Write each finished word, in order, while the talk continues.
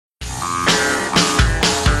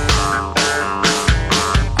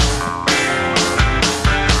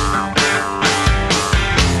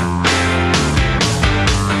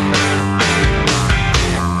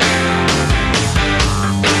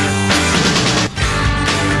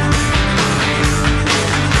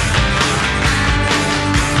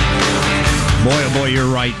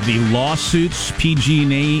you're right. The lawsuits,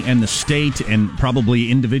 PG&E and the state and probably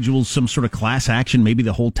individuals, some sort of class action, maybe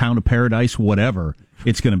the whole town of Paradise, whatever.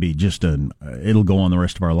 It's going to be just it'll go on the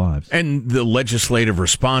rest of our lives. And the legislative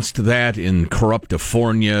response to that in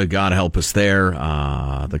Corruptifornia, God help us there,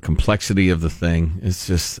 the complexity of the thing, it's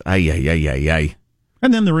just, ay.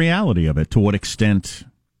 And then the reality of it, to what extent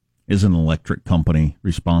is an electric company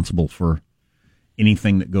responsible for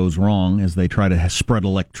anything that goes wrong as they try to spread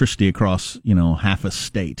electricity across, half a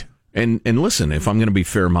state. And listen, if I'm going to be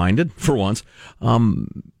fair-minded for once,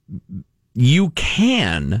 you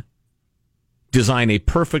can design a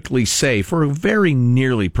perfectly safe or a very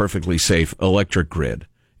nearly perfectly safe electric grid.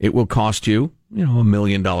 It will cost you, $1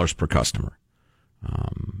 million per customer.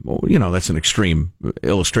 That's an extreme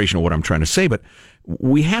illustration of what I'm trying to say, but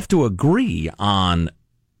we have to agree on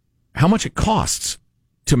how much it costs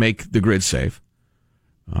to make the grid safe.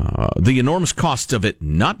 The enormous costs of it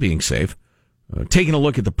not being safe, taking a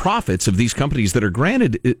look at the profits of these companies that are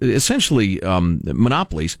granted essentially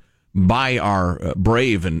monopolies by our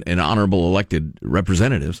brave and honorable elected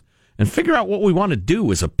representatives, and figure out what we want to do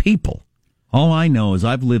as a people. All I know is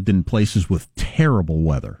I've lived in places with terrible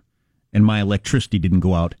weather, and my electricity didn't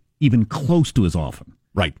go out even close to as often.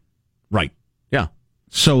 Right. Yeah.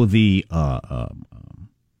 So the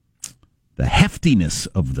heftiness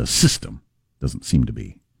of the system doesn't seem to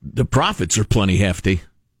be. The profits are plenty hefty.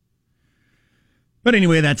 But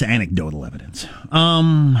anyway, that's anecdotal evidence.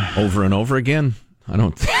 Over and over again. I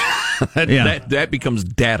don't. That becomes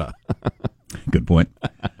data. Good point.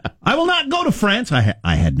 I will not go to France.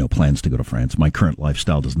 I had no plans to go to France. My current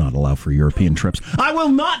lifestyle does not allow for European trips. I will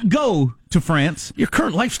not go to France. Your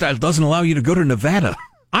current lifestyle doesn't allow you to go to Nevada.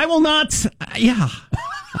 I will not. Yeah,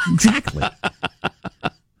 exactly.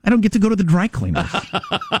 I don't get to go to the dry cleaners.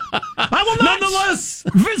 I will not nonetheless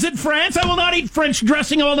visit France. I will not eat French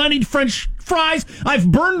dressing. I will not eat French fries.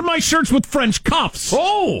 I've burned my shirts with French cuffs.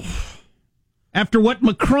 Oh! After what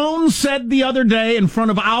Macron said the other day in front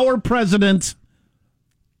of our president,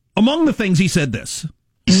 among the things he said this.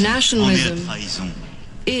 Nationalism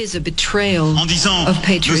is a betrayal of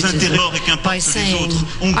patriotism by saying,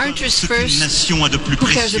 archers first, who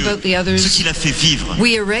cares about the others?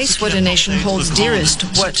 We erase what a nation holds dearest,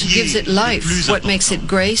 what gives it life, what makes it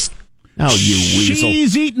grace. Oh, you weasel.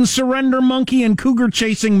 Cheese-eating surrender monkey and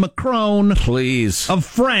cougar-chasing Macron Please. Of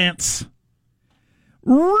France.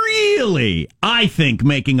 Really, I think,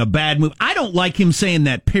 making a bad move. I don't like him saying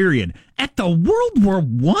that, period. At the World War I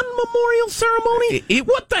memorial ceremony?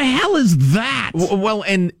 What the hell is that? Well,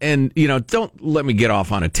 and don't let me get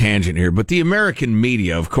off on a tangent here, but the American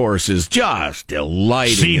media, of course, is just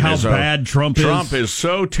delighting. See how bad Trump is? Trump is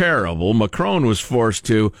so terrible. Macron was forced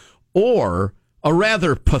to, or a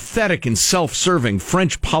rather pathetic and self-serving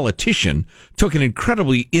French politician took an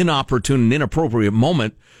incredibly inopportune and inappropriate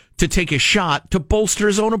moment to take a shot to bolster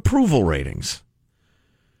his own approval ratings.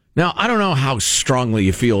 Now, I don't know how strongly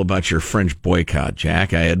you feel about your French boycott,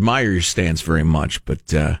 Jack. I admire your stance very much,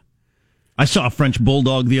 but I saw a French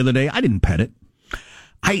bulldog the other day. I didn't pet it.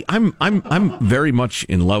 I'm very much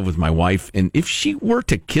in love with my wife, and if she were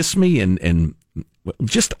to kiss me and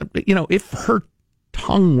just if her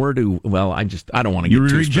tongue were to, I don't want to get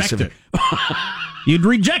too specific. You'd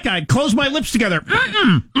reject. I'd close my lips together.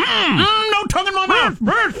 No tongue in my mouth.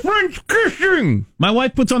 That's French kissing. My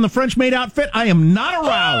wife puts on the French maid outfit. I am not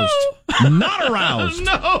aroused. Not aroused.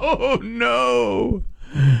 No.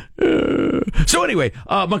 So anyway,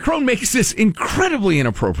 Macron makes this incredibly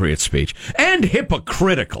inappropriate speech and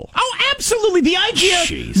hypocritical. Oh, absolutely. The idea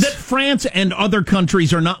that France and other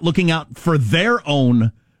countries are not looking out for their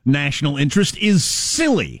own national interest is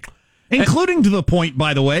silly. Including to the point,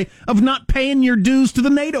 by the way, of not paying your dues to the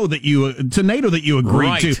NATO that you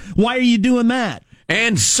agreed to. Why are you doing that?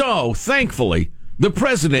 And so, thankfully, the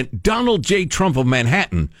president, Donald J. Trump of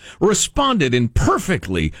Manhattan, responded in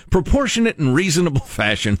perfectly proportionate and reasonable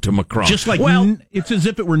fashion to Macron. Just like, it's as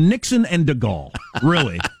if it were Nixon and de Gaulle.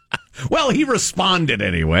 Really? Well, he responded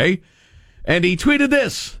anyway. And he tweeted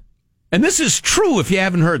this. And this is true if you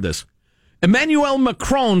haven't heard this. Emmanuel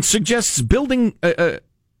Macron suggests building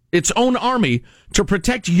its own army to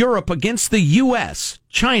protect Europe against the U.S.,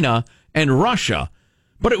 China, and Russia.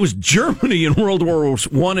 But it was Germany in World Wars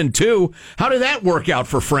I and II. How did that work out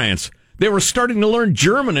for France? They were starting to learn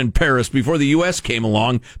German in Paris before the U.S. came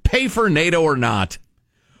along. Pay for NATO or not.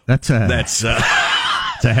 That's a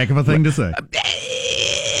heck of a thing to say.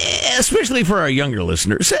 Especially for our younger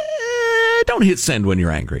listeners. Don't hit send when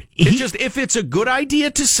you're angry. It's just, if it's a good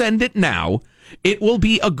idea to send it now, it will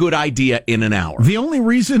be a good idea in an hour. The only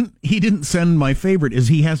reason he didn't send my favorite is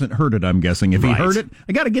he hasn't heard it, I'm guessing. If he heard it,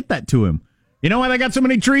 I got to get that to him. You know why they got so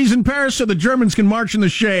many trees in Paris? So the Germans can march in the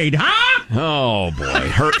shade. Huh? Oh, boy.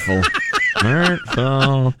 Hurtful.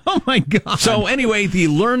 Hurtful. Oh, my God. So, anyway, the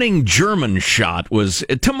learning German shot was,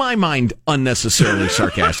 to my mind, unnecessarily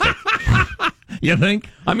sarcastic. You think?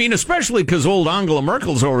 I mean, especially because old Angela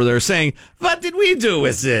Merkel's over there saying, what did we do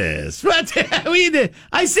with this? What we did?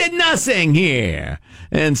 I said nothing here.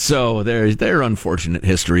 And so their unfortunate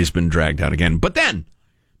history has been dragged out again. But then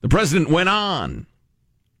the president went on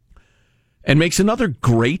and makes another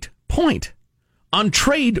great point. On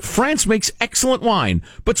trade, France makes excellent wine,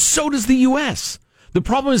 but so does the U.S. The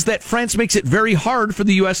problem is that France makes it very hard for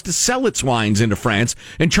the U.S. to sell its wines into France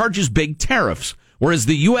and charges big tariffs, whereas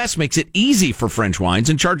the U.S. makes it easy for French wines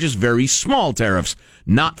and charges very small tariffs.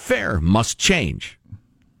 Not fair, must change.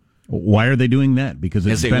 Why are they doing that? Because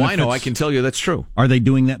as a wino, I can tell you that's true. Are they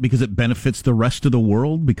doing that because it benefits the rest of the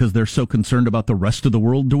world? Because they're so concerned about the rest of the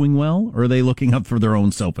world doing well? Or are they looking out for their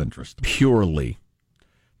own self-interest? Purely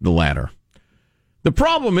the latter. The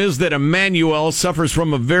problem is that Emmanuel suffers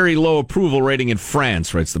from a very low approval rating in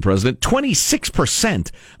France, writes the president.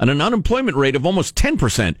 26% and an unemployment rate of almost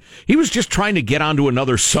 10%. He was just trying to get onto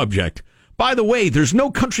another subject. By the way, there's no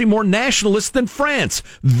country more nationalist than France.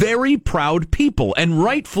 Very proud people, and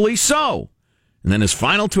rightfully so. And then his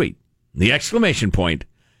final tweet, the exclamation point,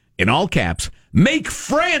 in all caps, make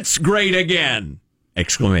France great again!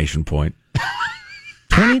 Exclamation point.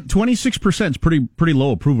 26% is pretty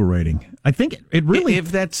low approval rating. I think it really...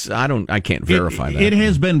 If that's... I can't verify that. It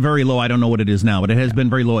has been very low. I don't know what it is now, but it has been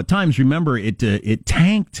very low at times. Remember, it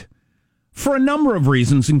tanked for a number of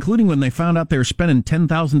reasons, including when they found out they were spending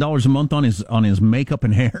 $10,000 a month on his makeup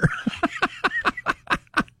and hair.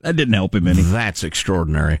 That didn't help him any. That's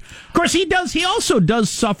extraordinary. Of course, he also does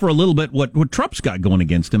suffer a little bit what Trump's got going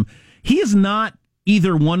against him. He is not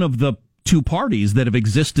either one of the two parties that have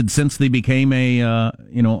existed since they became a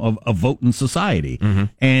voting society. Mm-hmm.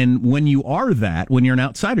 And when you are that, when you're an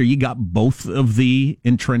outsider, you got both of the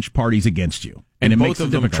entrenched parties against you. And both of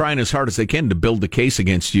them are trying as hard as they can to build the case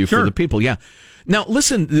against you for the people. Yeah. Now,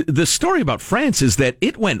 listen, the story about France is that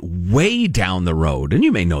it went way down the road, and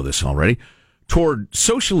you may know this already, toward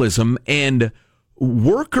socialism and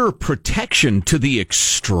worker protection to the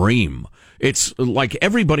extreme. It's like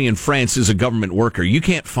everybody in France is a government worker. You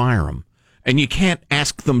can't fire them, and you can't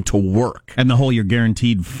ask them to work. And the whole you're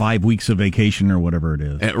guaranteed 5 weeks of vacation or whatever it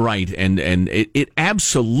is. Right, and it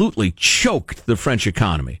absolutely choked the French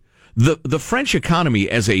economy. The French economy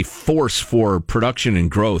as a force for production and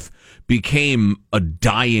growth became a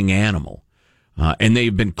dying animal. And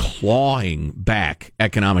they've been clawing back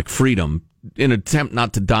economic freedom in an attempt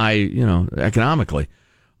not to die, economically.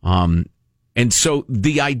 And so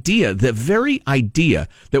the very idea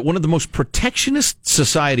that one of the most protectionist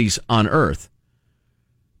societies on earth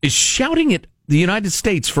is shouting at the United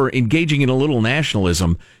States for engaging in a little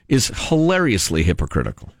nationalism is hilariously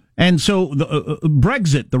hypocritical. And so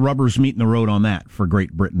Brexit, the rubber's meeting the road on that for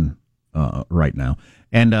Great Britain right now.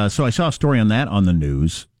 And so I saw a story on that on the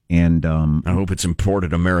news. And I hope it's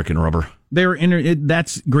imported American rubber.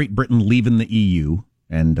 That's Great Britain leaving the EU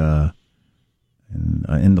and the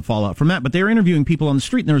fallout from that. But they were interviewing people on the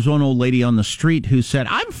street, and there was one old lady on the street who said,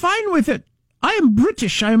 "I'm fine with it. I am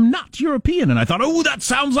British. I am not European." And I thought, oh, that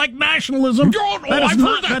sounds like nationalism. I've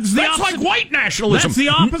heard that. That's like white nationalism. That's the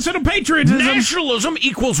opposite of patriotism. Nationalism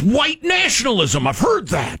equals white nationalism. I've heard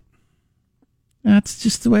that. That's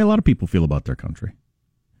just the way a lot of people feel about their country.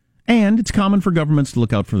 And it's common for governments to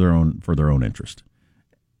look out for their own interest.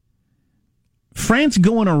 France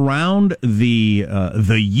going around the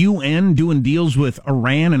UN doing deals with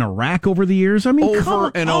Iran and Iraq over the years. I mean,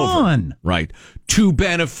 over and over. Right. To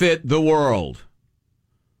benefit the world.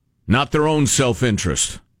 Not their own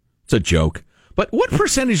self-interest. It's a joke. But what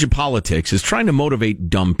percentage of politics is trying to motivate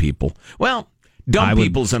dumb people? Well,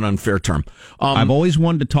 people's an unfair term. I've always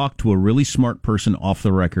wanted to talk to a really smart person off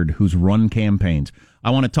the record who's run campaigns. I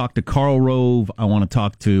want to talk to Karl Rove. I want to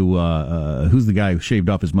talk to, who's the guy who shaved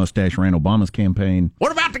off his mustache, ran Obama's campain?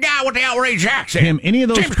 What about the guy with the outraged accent? Him, any of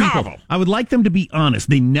those James people. Carville. I would like them to be honest.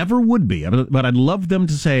 They never would be, but I'd love them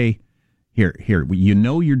to say, here,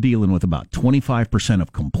 you're dealing with about 25%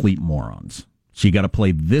 of complete morons. So you got to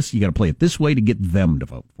play this, you got to play it this way to get them to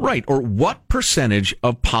vote. Right. Or what percentage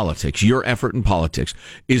of politics, your effort in politics,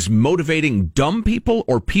 is motivating dumb people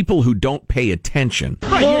or people who don't pay attention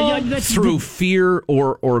through fear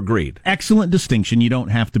or greed? Excellent distinction. You don't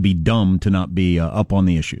have to be dumb to not be up on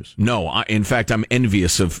the issues. No. In fact, I'm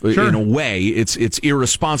envious of, in a way, it's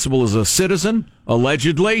irresponsible as a citizen,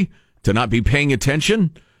 allegedly, to not be paying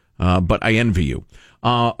attention, but I envy you.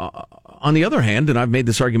 On the other hand, and I've made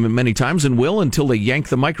this argument many times and will until they yank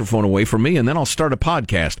the microphone away from me, and then I'll start a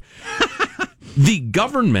podcast. The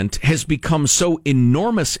government has become so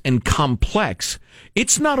enormous and complex,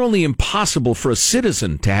 it's not only impossible for a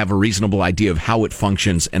citizen to have a reasonable idea of how it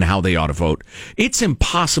functions and how they ought to vote, it's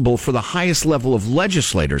impossible for the highest level of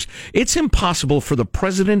legislators. It's impossible for the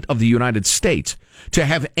President of the United States to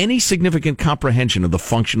have any significant comprehension of the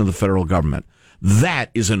function of the federal government. That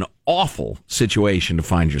is an awful situation to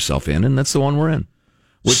find yourself in, and that's the one we're in,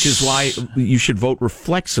 which is why you should vote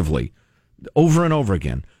reflexively over and over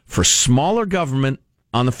again for smaller government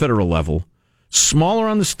on the federal level, smaller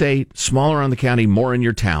on the state, smaller on the county, more in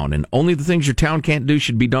your town. And only the things your town can't do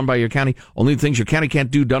should be done by your county. Only the things your county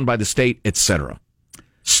can't do done by the state, etc.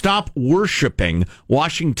 Stop worshiping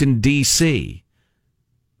Washington, D.C.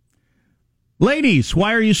 Ladies,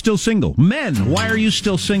 why are you still single? Men, why are you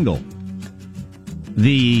still single?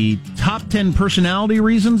 The top 10 personality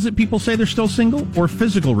reasons that people say they're still single, or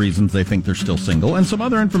physical reasons they think they're still single, and some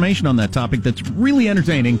other information on that topic that's really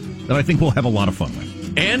entertaining that I think we'll have a lot of fun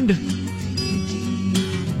with. And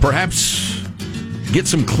perhaps get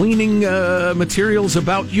some cleaning materials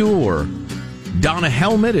about you, or don a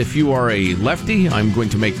helmet if you are a lefty. I'm going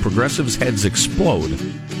to make progressives' heads explode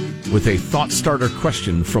with a thought starter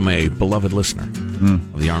question from a beloved listener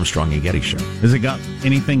of the Armstrong and Getty Show. Has it got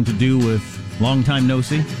anything to do with long time no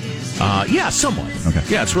see? Yeah, somewhat. Okay.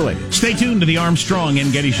 Yeah, it's related. Stay tuned to the Armstrong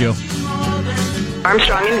and Getty Show.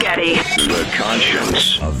 Armstrong and Getty. The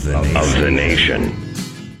conscience of the nation.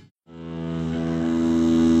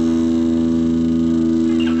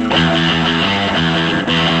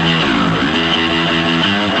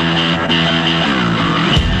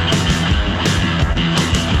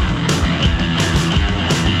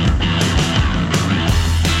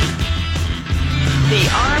 The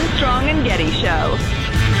Armstrong and Getty Show.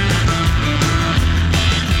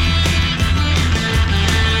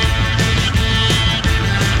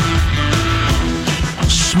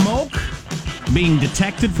 Smoke being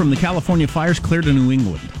detected from the California fires clear to New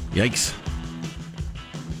England. Yikes.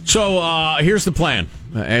 So here's the plan,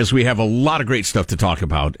 as we have a lot of great stuff to talk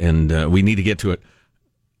about, and we need to get to it.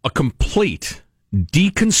 A complete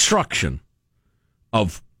deconstruction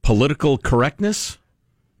of political correctness,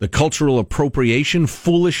 the cultural appropriation,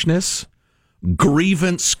 foolishness,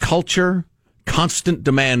 grievance culture, constant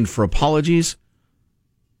demand for apologies.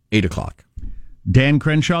 8 o'clock. Dan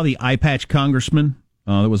Crenshaw, the eye patch congressman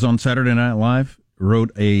that was on Saturday Night Live,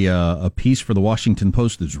 wrote a piece for the Washington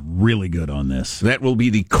Post that's really good on this. That will be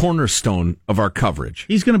the cornerstone of our coverage.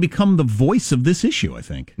 He's going to become the voice of this issue, I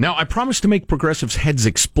think. Now, I promised to make progressives' heads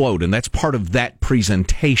explode, and that's part of that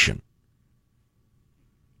presentation.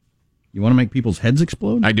 You want to make people's heads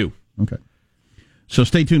explode? I do. Okay. So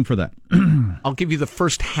stay tuned for that. I'll give you the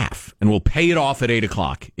first half, and we'll pay it off at 8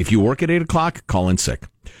 o'clock. If you work at 8 o'clock, call in sick.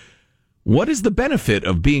 What is the benefit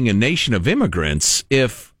of being a nation of immigrants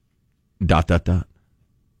if... ...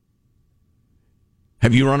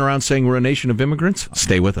 Have you run around saying we're a nation of immigrants?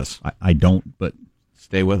 Stay with us. I don't, but...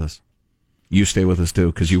 Stay with us. You stay with us, too,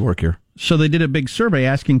 because you work here. So they did a big survey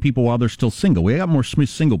asking people while they're still single. We got more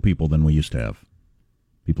single people than we used to have.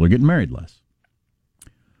 People are getting married less.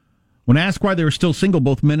 When asked why they were still single,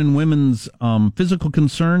 both men and women's physical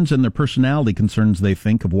concerns and their personality concerns, they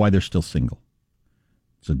think of why they're still single.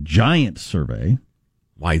 It's a giant survey.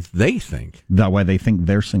 Why they think? Why they think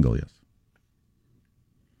they're single, yes.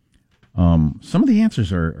 Some of the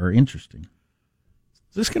answers are interesting.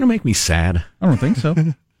 Is this going to make me sad? I don't think so.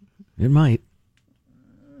 It might.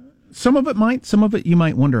 Some of it might. Some of it you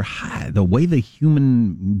might wonder the way the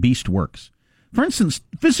human beast works. For instance,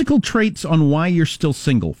 physical traits on why you're still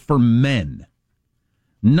single for men.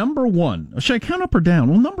 Number 1. Should I count up or down?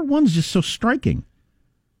 Well, number 1 is just so striking.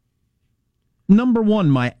 Number 1,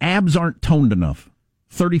 my abs aren't toned enough.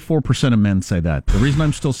 34% of men say that. The reason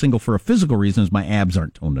I'm still single for a physical reason is my abs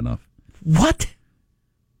aren't toned enough. What?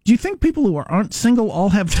 Do you think people who aren't single all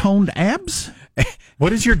have toned abs?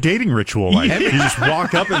 What is your dating ritual like? You just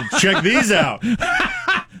walk up and check these out.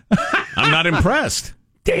 I'm not impressed.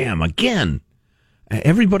 Damn, again.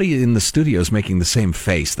 Everybody in the studio is making the same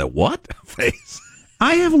face. The what face?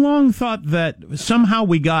 I have long thought that somehow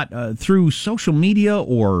we got, through social media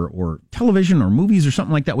or television or movies or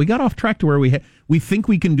something like that, we got off track to where we think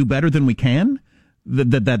we can do better than we can.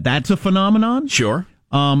 That's a phenomenon. Sure.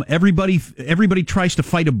 Everybody tries to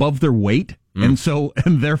fight above their weight, and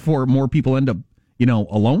therefore more people end up,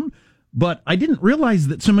 alone. But I didn't realize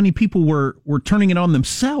that so many people were turning it on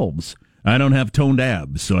themselves. I don't have toned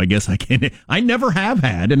abs, so I guess I can't. I never have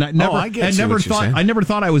had, and I never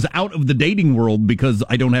thought I was out of the dating world because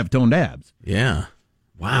I don't have toned abs. Yeah.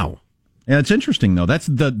 Wow. Yeah, it's interesting though. That's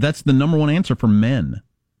the number 1 answer for men.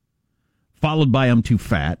 followed by I'm too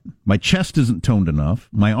fat. My chest isn't toned enough.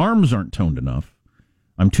 My arms aren't toned enough.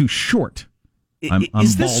 I'm too short. I'm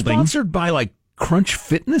Is this balding. sponsored by like Crunch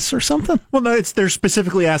Fitness or something? Well, no, they're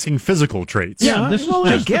specifically asking physical traits. Yeah, this is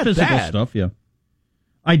just the physical stuff, yeah.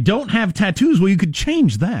 I don't have tattoos. Well, you could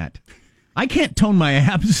change that. I can't tone my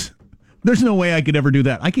abs. There's no way I could ever do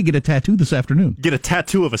that. I could get a tattoo this afternoon. Get a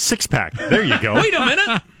tattoo of a six-pack. There you go. Wait a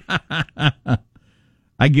minute.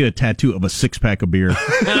 I get a tattoo of a six-pack of beer.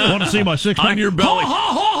 Want to see my six-pack? On your belly. Ha,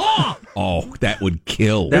 ha, ha, ha. Oh, that would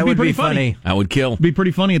kill. That would be pretty funny. That would kill. It'd be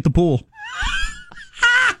pretty funny at the pool.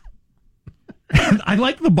 I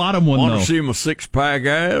like the bottom one, Want though. to see my six-pack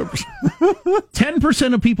abs?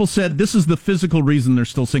 10% of people said this is the physical reason they're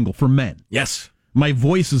still single, for men. Yes. My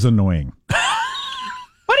voice is annoying.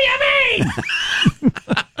 What do you mean?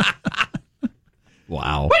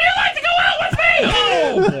 Wow. Would you like to go out with me?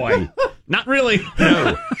 Oh, boy. Not really.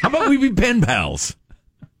 No. How about we be pen pals?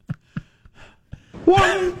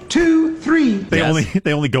 1, 2, 3.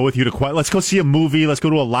 They only go with you to quiet. Let's go see a movie. Let's go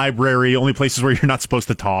to a library. Only places where you're not supposed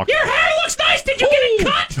to talk. Your hair looks nice. Did you get it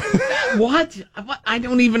cut? What? I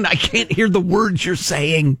can't hear the words you're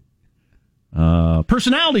saying.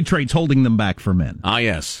 Personality traits holding them back for men. Ah,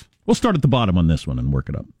 yes. We'll start at the bottom on this one and work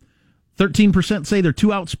it up. 13% say they're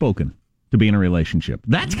too outspoken to be in a relationship.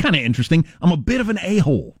 That's kind of interesting. I'm a bit of an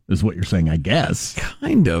a-hole, is what you're saying, I guess.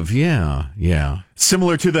 Kind of, yeah. Yeah.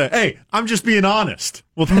 Similar to the, hey, I'm just being honest.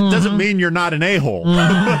 Well, that doesn't mean you're not an a-hole.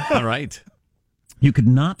 All right. You could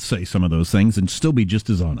not say some of those things and still be just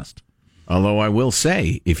as honest. Although I will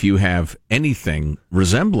say, if you have anything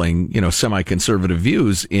resembling, semi-conservative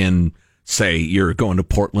views in, say, you're going to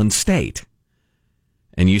Portland State,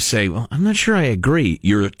 and you say, well, I'm not sure I agree,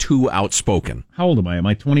 you're too outspoken. How old am I? Am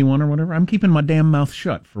I 21 or whatever? I'm keeping my damn mouth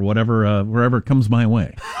shut for whatever, wherever it comes my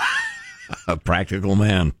way. A practical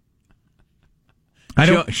man.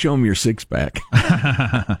 Show him your six-pack.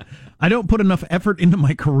 I don't put enough effort into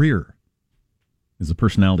my career. Is a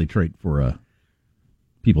personality trait for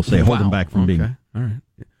people say hold them back from being. All right.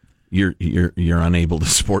 You're unable to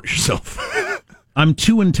support yourself. I'm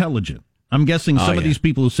too intelligent. I'm guessing some of these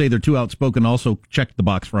people who say they're too outspoken also check the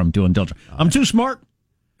box for I'm too intelligent. I'm too smart,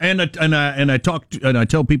 and I talk and I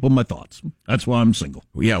tell people my thoughts. That's why I'm single.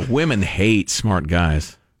 Yeah, women hate smart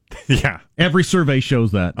guys. Yeah, every survey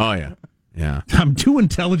shows that. Oh yeah, yeah. I'm too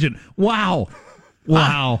intelligent. Wow.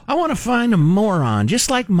 I want to find a moron just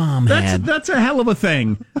like Mom had. That's a hell of a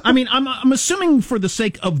thing. I mean, I'm assuming for the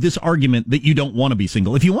sake of this argument that you don't want to be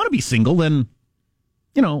single. If you want to be single, then.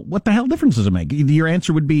 What the hell difference does it make? Your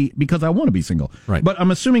answer would be, because I want to be single. Right. But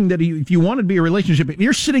I'm assuming that if you want to be a relationship, if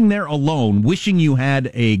you're sitting there alone, wishing you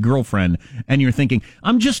had a girlfriend, and you're thinking,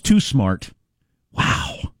 I'm just too smart.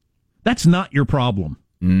 Wow. That's not your problem.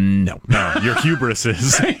 No. Your hubris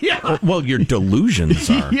is. Yeah. Well, your delusions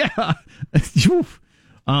are. Yeah.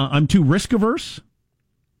 I'm too risk averse.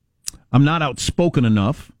 I'm not outspoken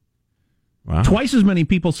enough. Wow. Twice as many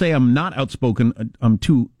people say I'm not outspoken. I'm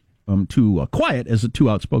too quiet as too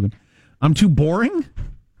outspoken. I'm too boring.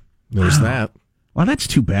 There's that. Well, that's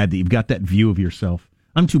too bad that you've got that view of yourself.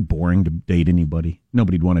 I'm too boring to date anybody.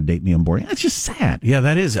 Nobody'd want to date me. I'm boring. That's just sad. Yeah,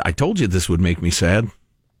 that is. I told you this would make me sad.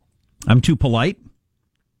 I'm too polite.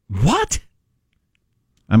 What?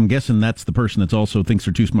 I'm guessing that's the person that also thinks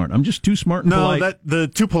they're too smart. I'm just too smart and polite. No, the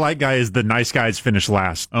too polite guy is the nice guys finish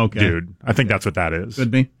last. Okay. Dude. I think that's what that is.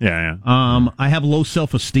 Could be. Yeah. I have low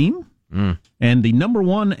self-esteem. And the number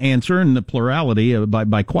one answer in the plurality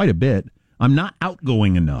by quite a bit, I'm not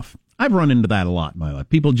outgoing enough. I've run into that a lot in my life.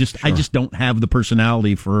 People I just don't have the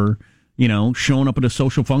personality for, showing up at a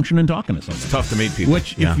social function and talking to someone. It's tough to meet people.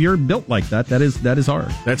 Which, if you're built like that is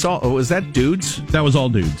hard. That's all. Oh, was that dudes? That was all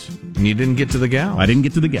dudes. And you didn't get to the gals. I didn't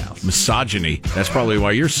get to the gals. Misogyny. That's probably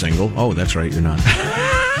why you're single. Oh, that's right. You're not.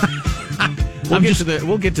 We'll get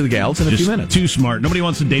to the gals in a few minutes. Too smart. Nobody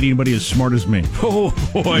wants to date anybody as smart as me. Oh,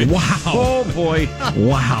 boy. Wow. Oh, boy.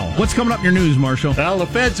 Wow. What's coming up in your news, Marshall? Well, the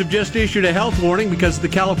feds have just issued a health warning because of the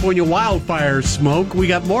California wildfire smoke. We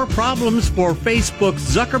got more problems for Facebook's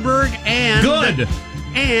Zuckerberg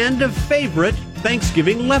and favorite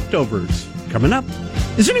Thanksgiving leftovers. Coming up.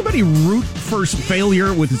 Does anybody root for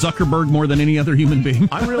failure with Zuckerberg more than any other human being?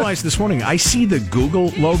 I realized this morning, I see the Google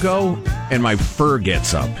logo and my fur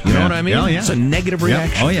gets up. You know what I mean? Yeah. It's a negative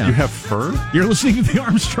reaction. Oh, yeah. You have fur? You're listening to the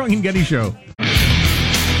Armstrong and Getty Show.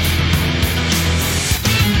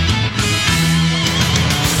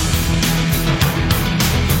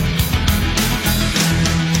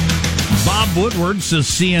 Bob Woodward says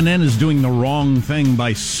CNN is doing the wrong thing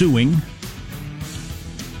by suing.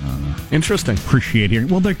 Interesting. Appreciate hearing.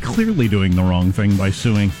 Well, they're clearly doing the wrong thing by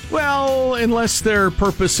suing. Well, unless their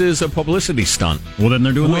purpose is a publicity stunt. Well, then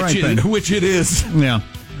they're doing the right thing. Which it is. Yeah.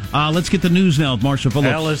 Let's get the news now with Marshall Phillips.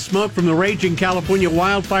 Well, as smoke from the raging California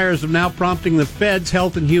wildfires are now prompting the Fed's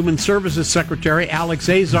Health and Human Services Secretary Alex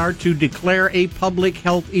Azar to declare a public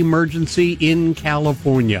health emergency in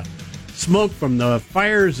California. Smoke from the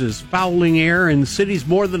fires is fouling air in cities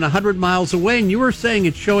more than 100 miles away, and you were saying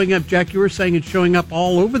it's showing up, Jack. You were saying it's showing up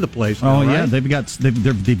all over the place now, yeah, right?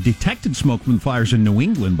 they've detected smoke from fires in New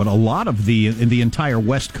England, but a lot of in the entire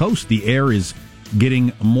West Coast, the air is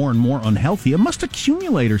getting more and more unhealthy. It must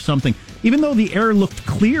accumulate or something. Even though the air looked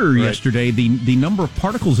clear yesterday, the number of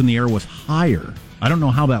particles in the air was higher. I don't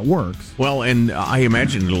know how that works. Well, and I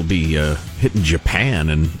imagine it'll be hitting Japan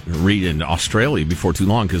and in Australia before too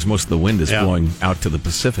long because most of the wind is blowing out to the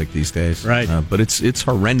Pacific these days. Right. But it's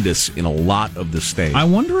horrendous in a lot of the states. I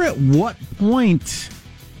wonder at what point,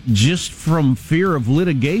 just from fear of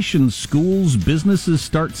litigation, schools, businesses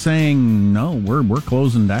start saying, no, we're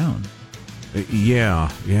closing down.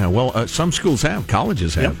 Yeah. Well, some schools have.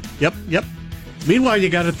 Colleges have. Yep. Meanwhile, you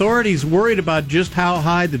got authorities worried about just how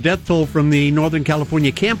high the death toll from the Northern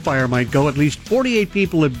California Camp Fire might go. At least 48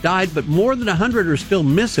 people have died, but more than 100 are still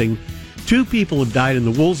missing. 2 people have died in the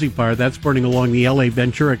Woolsey Fire. That's burning along the L.A.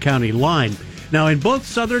 Ventura County line. Now, in both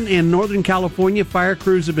Southern and Northern California, fire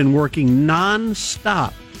crews have been working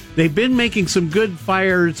nonstop. They've been making some good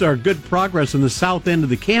progress in the south end of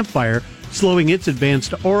the Camp Fire, slowing its advance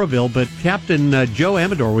to Oroville, but Captain Joe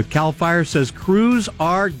Amador with CAL FIRE says crews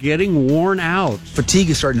are getting worn out. Fatigue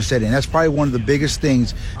is starting to set in. That's probably one of the biggest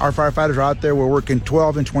things. Our firefighters are out there. We're working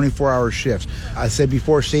 12 and 24-hour shifts. I said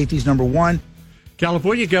before, safety is number one.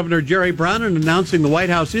 California Governor Jerry Brown announcing the White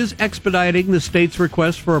House is expediting the state's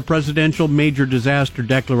request for a presidential major disaster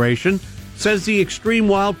declaration. Says the extreme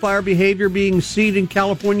wildfire behavior being seen in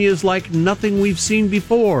California is like nothing we've seen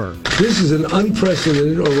before. This is an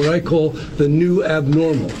unprecedented, or what I call the new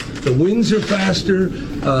abnormal. The winds are faster,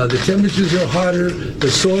 the temperatures are hotter, the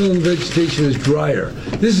soil and vegetation is drier.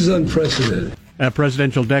 This is unprecedented.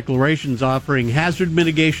 Presidential declarations offering hazard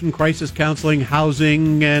mitigation, crisis counseling,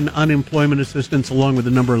 housing, and unemployment assistance, along with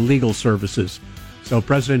a number of legal services. So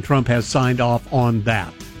President Trump has signed off on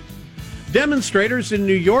that. Demonstrators in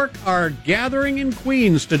New York are gathering in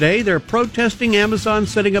Queens today. They're protesting Amazon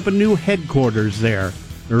setting up a new headquarters there.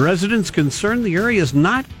 The residents concerned the area is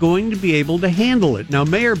not going to be able to handle it. Now,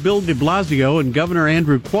 Mayor Bill de Blasio and Governor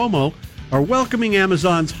Andrew Cuomo are welcoming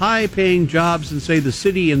Amazon's high-paying jobs and say the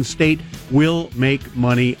city and state will make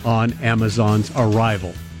money on Amazon's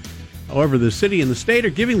arrival. However, the city and the state are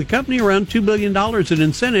giving the company around $2 billion in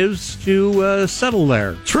incentives to settle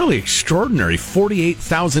there. It's really extraordinary,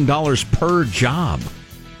 $48,000 per job.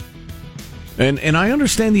 And I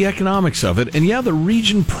understand the economics of it. And yeah, the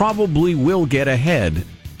region probably will get ahead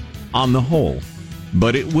on the whole.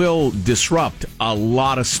 But it will disrupt a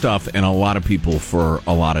lot of stuff and a lot of people for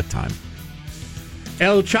a lot of time.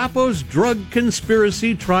 El Chapo's drug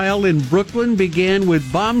conspiracy trial in Brooklyn began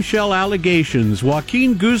with bombshell allegations.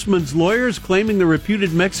 Joaquin Guzman's lawyers claiming the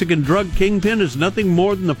reputed Mexican drug kingpin is nothing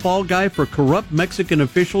more than the fall guy for corrupt Mexican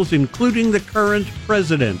officials, including the current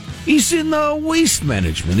president. He's in waste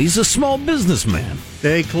management. He's a small businessman.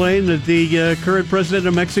 They claim that the current president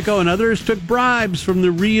of Mexico and others took bribes from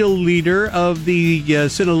the real leader of the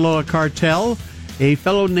Sinaloa cartel, a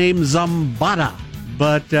fellow named Zambada.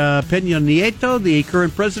 But Peña Nieto, the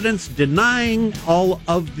current president's denying all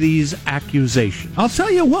of these accusations. I'll tell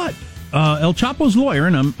you what, El Chapo's lawyer,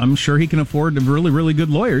 and I'm sure he can afford really, really good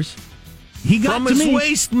lawyers, he got from to his me.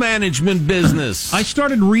 Waste management business. I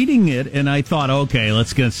started reading it, and I thought, okay,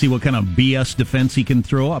 let's see what kind of BS defense he can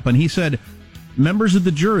throw up. And he said, members of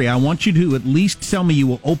the jury, I want you to at least tell me you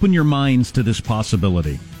will open your minds to this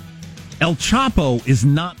possibility. El Chapo is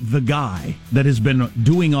not the guy that has been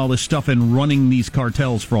doing all this stuff and running these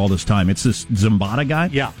cartels for all this time. It's this Zambada guy.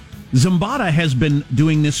 Yeah. Zambada has been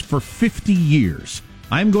doing this for 50 years.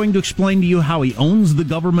 I'm going to explain to you how he owns the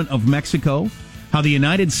government of Mexico, how the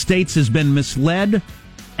United States has been misled,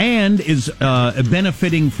 and is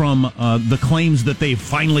benefiting from the claims that they've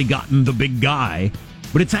finally gotten the big guy.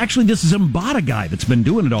 But it's actually this Zambada guy that's been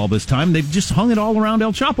doing it all this time. They've just hung it all around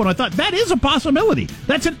El Chapo. And I thought, that is a possibility.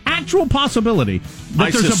 That's an actual possibility.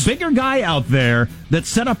 That there's a bigger guy out there that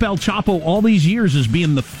set up El Chapo all these years as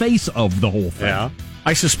being the face of the whole thing. Yeah.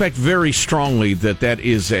 I suspect very strongly that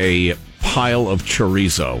is a pile of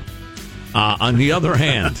chorizo. On the other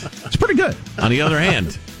hand... It's pretty good. On the other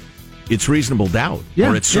hand, it's reasonable doubt.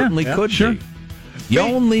 Yeah, or it certainly could sure. be. You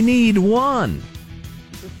only need one.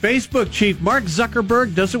 Facebook chief Mark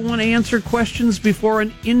Zuckerberg doesn't want to answer questions before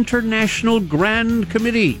an international grand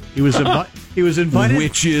committee. He was invited,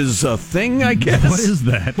 which is a thing, I guess. What is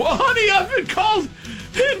that? Well, honey, I've been called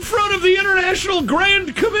in front of the International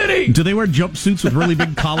Grand Committee. Do they wear jumpsuits with really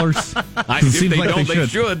big collars? If they don't, they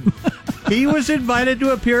should. He was invited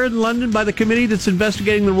to appear in London by the committee that's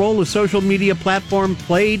investigating the role a social media platform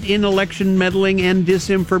played in election meddling and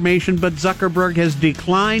disinformation, but Zuckerberg has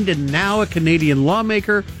declined, and now a Canadian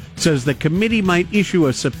lawmaker says the committee might issue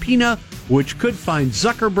a subpoena which could find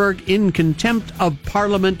Zuckerberg in contempt of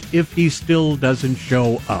Parliament if he still doesn't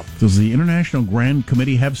show up. Does the International Grand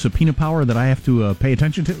Committee have subpoena power that I have to pay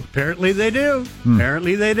attention to? Apparently they do.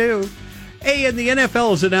 Apparently they do. Hey, and the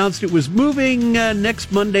NFL has announced it was moving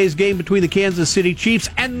next Monday's game between the Kansas City Chiefs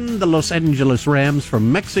and the Los Angeles Rams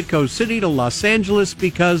from Mexico City to Los Angeles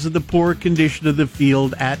because of the poor condition of the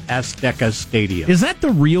field at Azteca Stadium. Is that the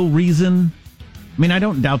real reason? I mean, I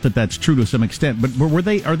don't doubt that that's true to some extent, but are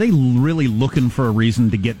they really looking for a reason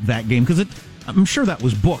to get that game? Because I'm sure that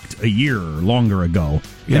was booked a year or longer ago,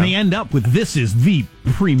 and they end up with this is the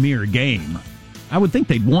premier game. I would think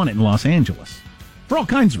they'd want it in Los Angeles. For all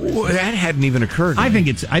kinds of reasons. Well, that hadn't even occurred. I think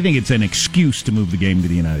it's an excuse to move the game to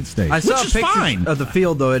the United States. I saw which is pictures fine. of the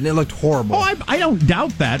field, though, and it looked horrible. Oh, I don't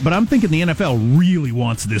doubt that, but I'm thinking the NFL really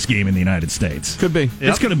wants this game in the United States. Could be.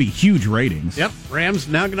 It's going to be huge ratings. Yep. Rams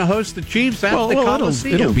now going to host the Chiefs at the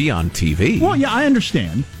Coliseum. It'll be on TV. Well, yeah, I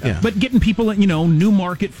understand. Yeah. But getting people, new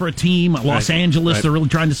market for a team, Los Angeles, they're really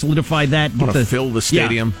trying to solidify that. Want to fill the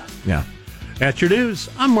stadium. Yeah. That's your news.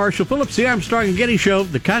 I'm Marshall Phillips, the Armstrong and Getty Show,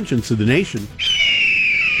 the conscience of the nation.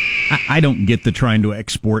 I don't get the trying to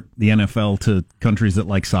export the NFL to countries that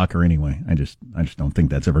like soccer anyway. I just don't think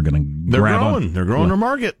that's ever going to grab on. They're growing their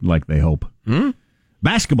market like they hope.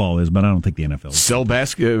 Basketball is, but I don't think the NFL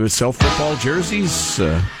is. Sell football jerseys.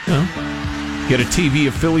 Get a TV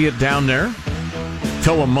affiliate down there,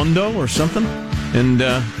 Telemundo or something, and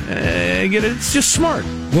get it. It's just smart.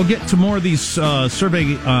 We'll get to more of these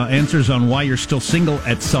survey answers on why you're still single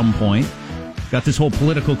at some point. Got this whole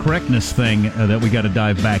political correctness thing that we got to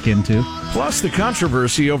dive back into. Plus the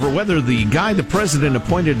controversy over whether the guy the president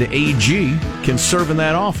appointed to AG can serve in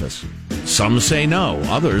that office. Some say no,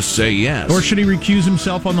 others say yes. Or should he recuse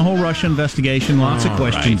himself on the whole Russia investigation? Lots of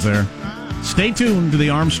questions there. Stay tuned to the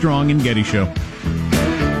Armstrong and Getty Show.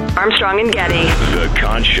 Armstrong and Getty. The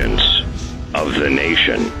conscience of the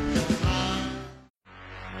nation.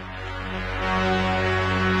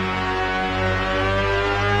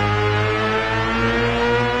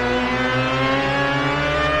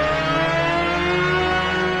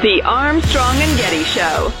 The Armstrong and Getty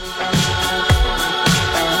Show.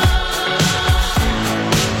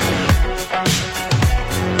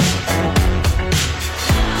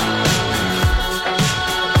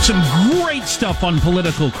 Some great stuff on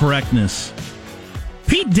political correctness.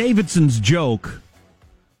 Pete Davidson's joke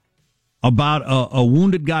about a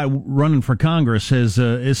wounded guy running for Congress has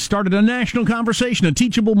started a national conversation, a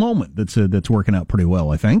teachable moment that's working out pretty well,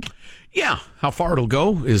 I think. Yeah, how far it'll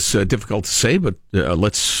go is difficult to say, but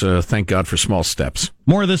let's thank God for small steps.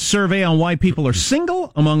 More of this survey on why people are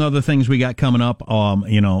single, among other things we got coming up.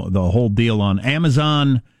 The whole deal on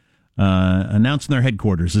Amazon announcing their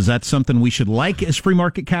headquarters. Is that something we should like as free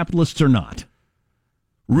market capitalists or not?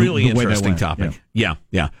 Really interesting topic. Yeah.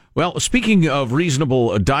 Well, speaking of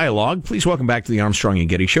reasonable dialogue, please welcome back to the Armstrong and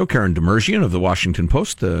Getty Show, Karen Demerjian of the Washington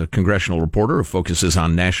Post, the congressional reporter who focuses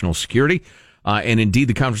on national security. And indeed,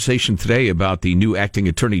 the conversation today about the new acting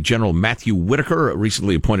Attorney General Matthew Whitaker,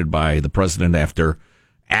 recently appointed by the president after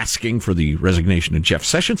asking for the resignation of Jeff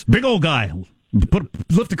Sessions. Big old guy.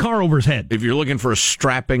 Lift a car over his head. If you're looking for a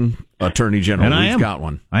strapping Attorney General, we've got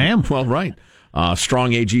one. I am. Well, right.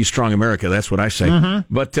 Strong AG, strong America. That's what I say.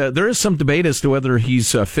 Mm-hmm. But there is some debate as to whether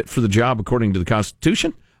he's fit for the job according to the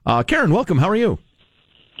Constitution. Karen, welcome. How are you?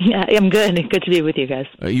 Yeah, I'm good. Good to be with you guys.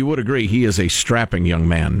 You would agree he is a strapping young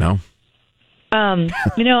man, no? I'm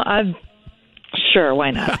sure.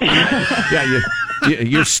 Why not? Yeah,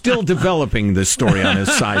 you're still developing this story on his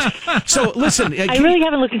size. So, listen. I really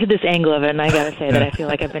haven't looked into this angle of it, and I got to say that I feel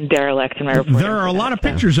like I've been derelict in my reporting. There are a lot of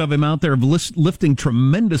pictures of him out there lifting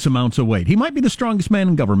tremendous amounts of weight. He might be the strongest man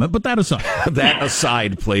in government, but that aside. That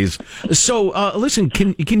aside, please. So, listen,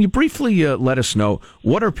 can you briefly let us know,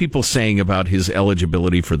 what are people saying about his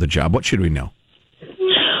eligibility for the job? What should we know?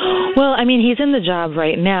 Well, I mean, he's in the job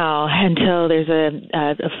right now until there's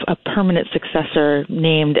a permanent successor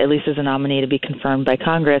named, at least as a nominee, to be confirmed by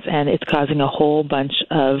Congress, and it's causing a whole bunch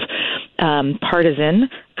of partisan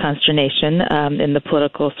consternation in the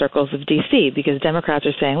political circles of D.C. because Democrats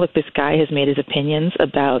are saying, look, this guy has made his opinions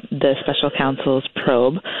about the special counsel's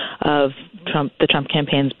probe of the Trump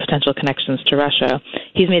campaign's potential connections to Russia.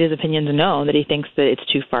 He's made his opinions known, that he thinks that it's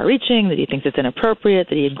too far-reaching, that he thinks it's inappropriate,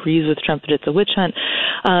 that he agrees with Trump that it's a witch hunt.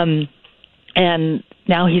 And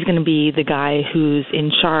now he's going to be the guy who's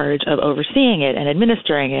in charge of overseeing it and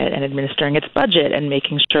administering its budget and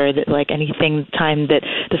making sure that, like, time that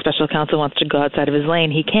the special counsel wants to go outside of his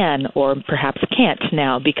lane, he can, or perhaps can't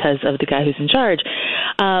now because of the guy who's in charge.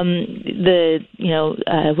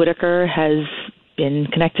 Whitaker has been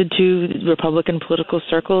connected to Republican political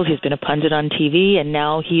circles. He's been a pundit on TV, and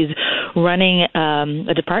now he's running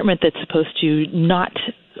a department that's supposed to not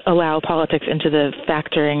allow politics into the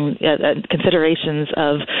factoring considerations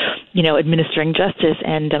of, administering justice,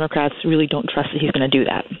 and Democrats really don't trust that he's going to do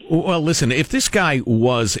that. Well, listen, if this guy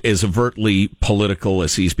was as overtly political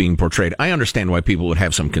as he's being portrayed, I understand why people would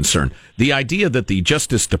have some concern. The idea that the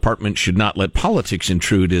Justice Department should not let politics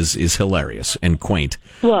intrude is hilarious and quaint.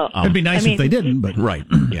 Well, it'd be nice if they didn't, but right,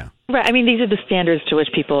 yeah. Right. I mean, these are the standards to which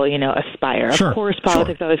people, aspire. Sure. Of course,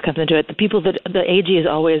 politics always comes into it. The people that the AG is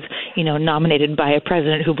always, nominated by a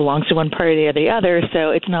president who belongs to one party or the other.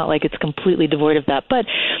 So it's not like it's completely devoid of that. But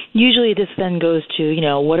usually this then goes to,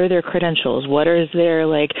 what are their credentials? What is their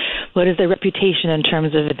reputation in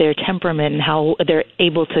terms of their temperament and how they're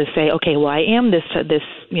able to say, okay, well, I am this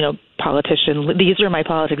politician. These are my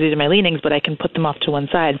politics. These are my leanings, but I can put them off to one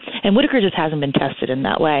side. And Whitaker just hasn't been tested in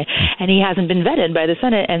that way, and he hasn't been vetted by the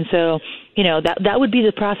Senate. And so, that would be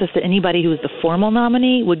the process that anybody who is the formal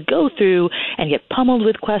nominee would go through and get pummeled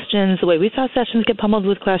with questions, the way we saw Sessions get pummeled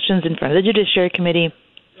with questions in front of the Judiciary Committee.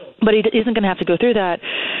 But he isn't going to have to go through that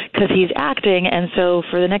because he's acting. And so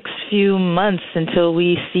for the next few months, until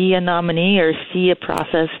we see a nominee or see a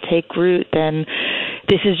process take root, then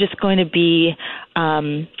this is just going to be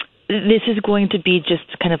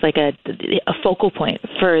just kind of like a focal point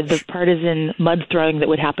for the partisan mud-throwing that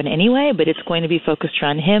would happen anyway, but it's going to be focused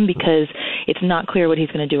around him because it's not clear what he's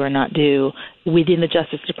going to do or not do within the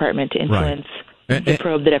Justice Department to influence the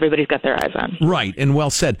probe that everybody's got their eyes on. Right, and well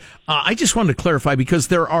said. I just wanted to clarify, because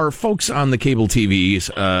there are folks on the cable TV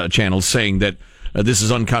channels saying that this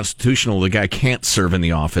is unconstitutional. The guy can't serve in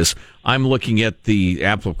the office. I'm looking at the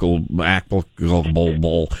applicable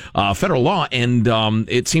federal law, and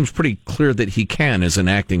it seems pretty clear that he can as an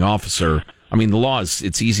acting officer. I mean, the law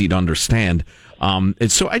it's easy to understand.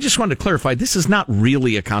 So I just wanted to clarify, this is not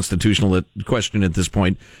really a constitutional question at this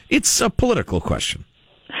point. It's a political question.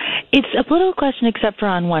 It's a political question, except for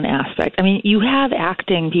on one aspect. I mean, you have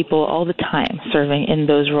acting people all the time serving in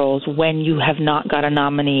those roles when you have not got a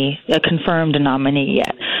confirmed nominee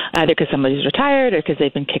yet, either because somebody's retired or because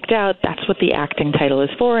they've been kicked out. That's what the acting title is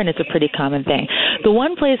for, and it's a pretty common thing. The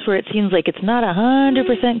one place where it seems like it's not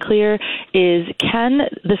 100% clear is will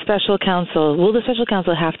the special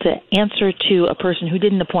counsel have to answer to a person who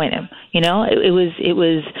didn't appoint him? It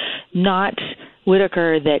was not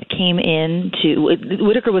Whitaker that came in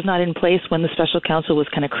Whitaker was not in place when the special counsel was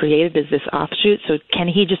kind of created as this offshoot. So can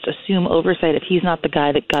he just assume oversight if he's not the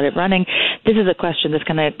guy that got it running? This is a question that's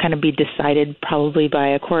going to kind of be decided probably by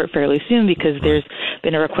a court fairly soon, because there's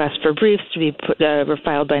been a request for briefs to be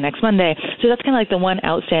filed by next Monday. So that's kind of like the one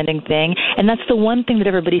outstanding thing, and that's the one thing that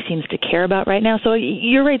everybody seems to care about right now. So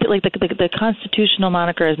you're right that like the constitutional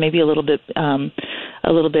moniker is maybe a little bit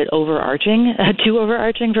overarching, too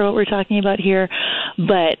overarching for what we're talking about here.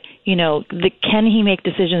 But, can he make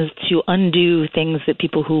decisions to undo things that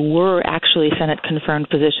people who were actually Senate-confirmed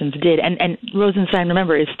positions did? And Rosenstein,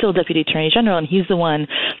 remember, is still Deputy Attorney General, and he's the one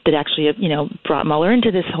that actually, brought Mueller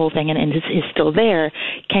into this whole thing and is still there.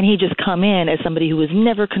 Can he just come in as somebody who was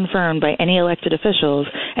never confirmed by any elected officials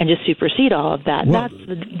and just supersede all of that? Well, that's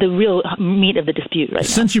the real meat of the dispute right now.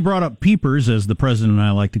 Since you brought up peepers, as the president and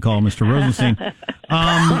I like to call Mr. Rosenstein,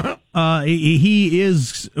 he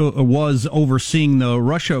was overseeing the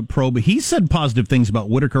Russia probe. He said positive things about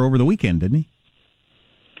Whitaker over the weekend, didn't he?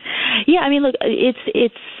 Yeah, I mean, look,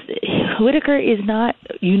 it's Whitaker is not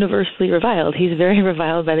universally reviled. He's very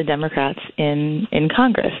reviled by the Democrats in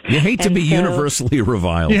Congress. You hate to be universally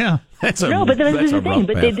reviled. Yeah. But this is the thing.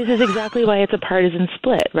 But this is exactly why it's a partisan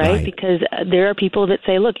split, right? Because there are people that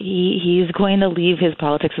say, look, he's going to leave his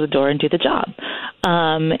politics at the door and do the job.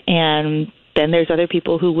 And then there's other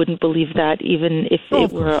people who wouldn't believe that, even if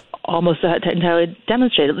it were almost entirely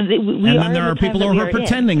demonstrated. And then there are people who are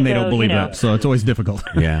pretending they don't believe that, so it's always difficult.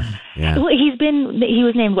 Yeah. Well, he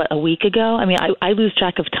was named, a week ago? I mean, I lose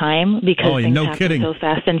track of time because things happen so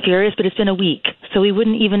fast and furious, but it's been a week. So we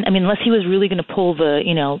wouldn't even, unless he was really going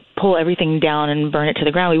to pull everything down and burn it to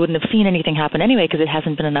the ground, we wouldn't have seen anything happen anyway because it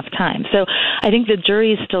hasn't been enough time. So I think the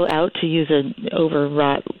jury is still out, to use an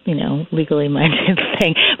overwrought, legally minded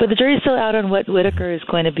thing, but the jury is still out on what Whitaker is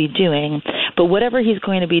going to be doing. But whatever he's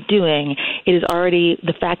going to be doing, it is already,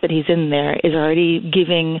 the fact that he's in there is already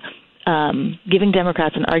giving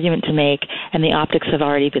Democrats an argument to make, and the optics have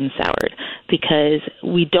already been soured because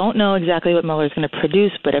we don't know exactly what Mueller is going to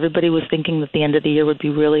produce, but everybody was thinking that the end of the year would be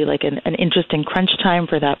really like an interesting crunch time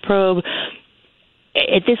for that probe.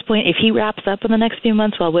 At this point, if he wraps up in the next few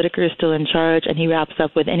months while Whitaker is still in charge, and he wraps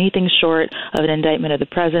up with anything short of an indictment of the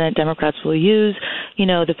president, Democrats will use,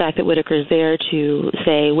 the fact that Whitaker is there to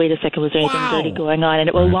say, wait a second, was there anything dirty going on? And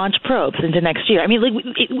it will launch probes into next year. I mean,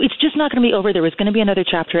 it's just not going to be over. There was going to be another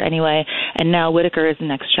chapter anyway, and now Whitaker is the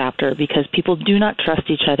next chapter because people do not trust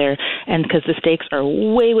each other, and because the stakes are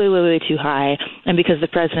way, way, way, way too high, and because the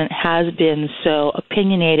president has been so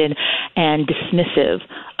opinionated and dismissive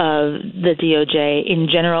of the DOJ in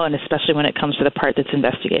general, and especially when it comes to the part that's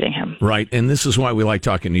investigating him. Right, and this is why we like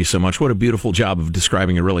talking to you so much. What a beautiful job of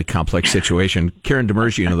describing a really complex situation. Karen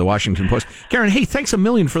DeMurgian of the Washington Post. Karen, hey, thanks a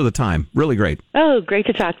million for the time. Really great. Oh, great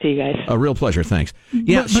to talk to you guys. A real pleasure, thanks.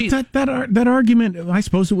 Yeah, but that argument, I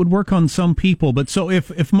suppose it would work on some people, but so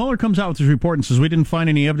if Mueller comes out with his report and says we didn't find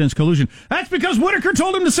any evidence collusion, that's because Whitaker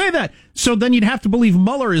told him to say that. So then you'd have to believe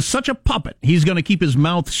Mueller is such a puppet. He's going to keep his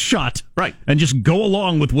mouth shut. Right. And just go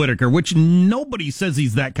along with Whitaker, which nobody says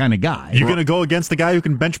he's that kind of guy. You're going to go against the guy who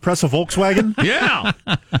can bench press a Volkswagen? Yeah.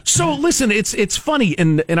 So listen, it's funny,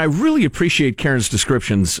 and I really appreciate Karen's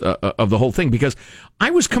descriptions of the whole thing, because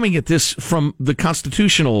I was coming at this from the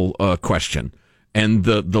constitutional question and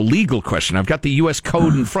the legal question. I've got the U.S.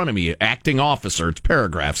 Code in front of me, acting officer, it's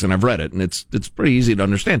paragraphs, and I've read it, and it's pretty easy to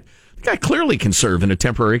understand. The guy clearly can serve in a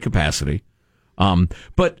temporary capacity,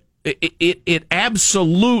 but it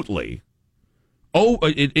absolutely...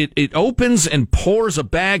 it opens and pours a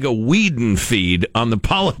bag of weed and feed on the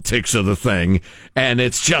politics of the thing, and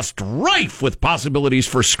it's just rife with possibilities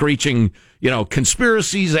for screeching,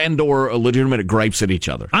 conspiracies and or legitimate gripes at each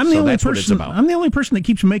other. That's what it's about. I'm the only person that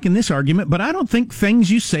keeps making this argument, but I don't think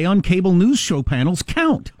things you say on cable news show panels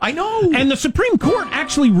count. I know. And the Supreme Court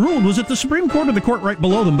actually ruled, was it the Supreme Court or the court right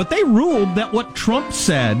below them, but they ruled that what Trump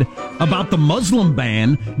said about the Muslim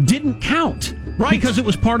ban didn't count. Right. Because it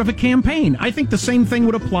was part of a campaign. I think the same thing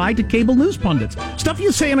would apply to cable news pundits. Stuff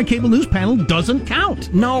you say on a cable news panel doesn't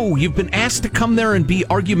count. No, you've been asked to come there and be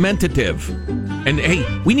argumentative. And, hey,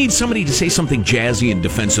 we need somebody to say something jazzy in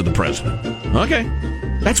defense of the president. Okay.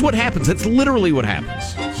 That's what happens. That's literally what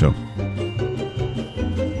happens. So,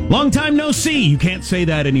 long time no see. You can't say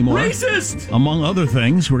that anymore. Racist! Among other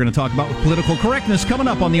things, we're going to talk about political correctness coming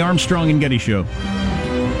up on the Armstrong and Getty Show.